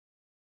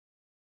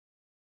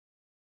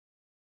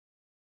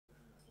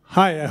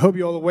Hi, I hope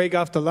you're all awake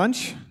after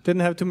lunch. Didn't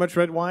have too much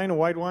red wine or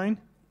white wine.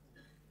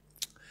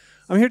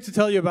 I'm here to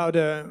tell you about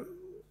a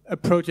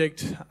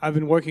project I've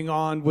been working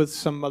on with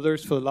some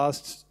others for the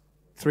last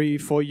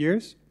 3-4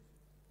 years.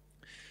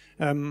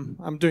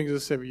 I'm doing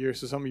this every year,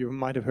 so some of you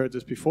might have heard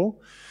this before.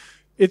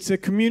 It's a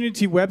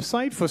community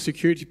website for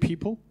security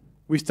people.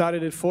 We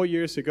started it 4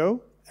 years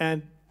ago,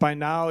 and by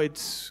now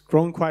it's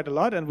grown quite a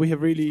lot, and we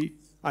have really,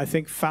 I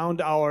think,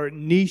 found our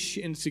niche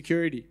in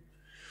security.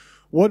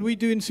 What we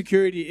do in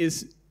security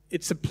is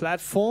it's a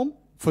platform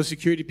for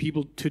security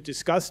people to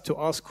discuss, to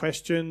ask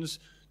questions,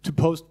 to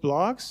post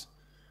blogs.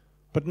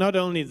 But not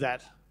only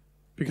that,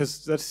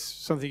 because that's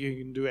something you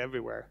can do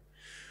everywhere.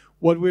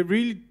 What we're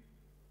really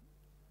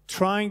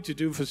trying to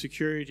do for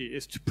security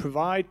is to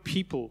provide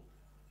people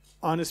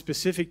on a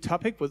specific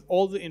topic with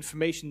all the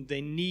information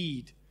they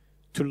need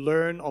to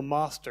learn or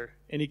master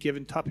any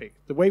given topic.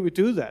 The way we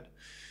do that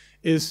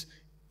is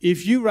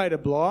if you write a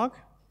blog,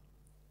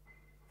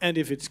 and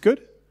if it's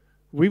good,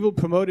 we will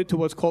promote it to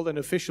what's called an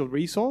official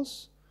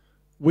resource,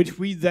 which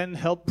we then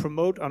help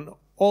promote on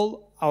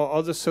all our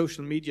other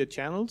social media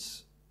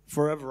channels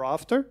forever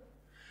after.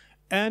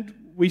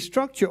 And we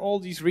structure all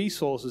these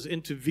resources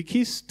into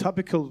wikis,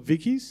 topical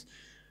wikis,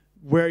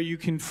 where you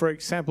can, for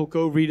example,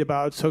 go read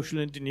about social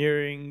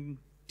engineering,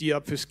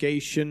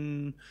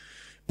 deobfuscation,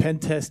 pen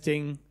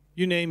testing,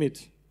 you name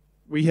it.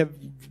 We have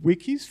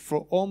wikis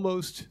for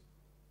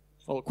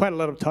quite a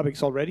lot of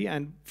topics already,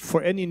 and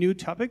for any new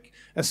topic,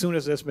 as soon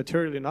as there's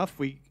material enough,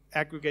 we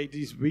aggregate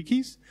these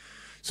wikis.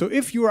 So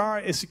if you are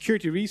a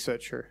security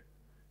researcher,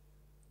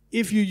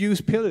 if you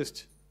use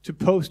Peerlyst to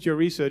post your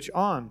research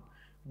on,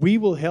 we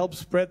will help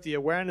spread the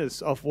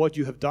awareness of what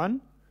you have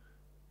done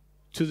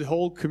to the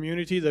whole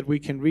community that we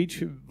can reach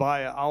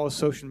via our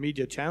social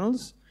media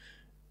channels.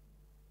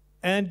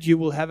 And you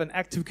will have an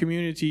active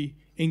community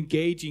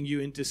engaging you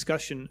in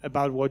discussion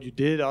about what you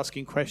did,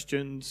 asking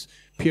questions,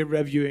 peer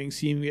reviewing,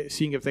 seeing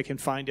if they can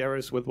find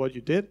errors with what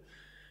you did.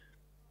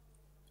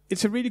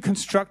 It's a really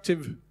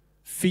constructive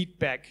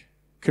feedback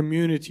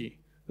community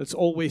that's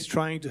always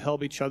trying to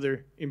help each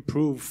other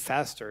improve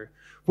faster,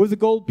 with the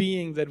goal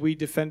being that we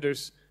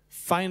defenders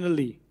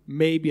finally,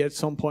 maybe at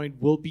some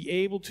point, will be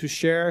able to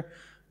share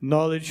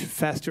knowledge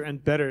faster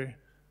and better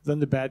than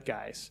the bad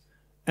guys.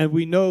 And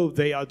we know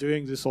they are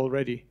doing this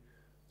already.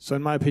 So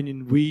in my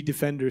opinion, we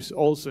defenders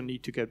also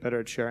need to get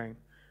better at sharing.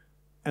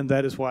 And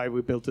that is why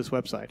we built this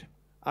website.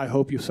 I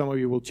hope some of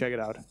you will check it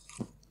out.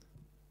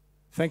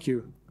 Thank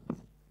you.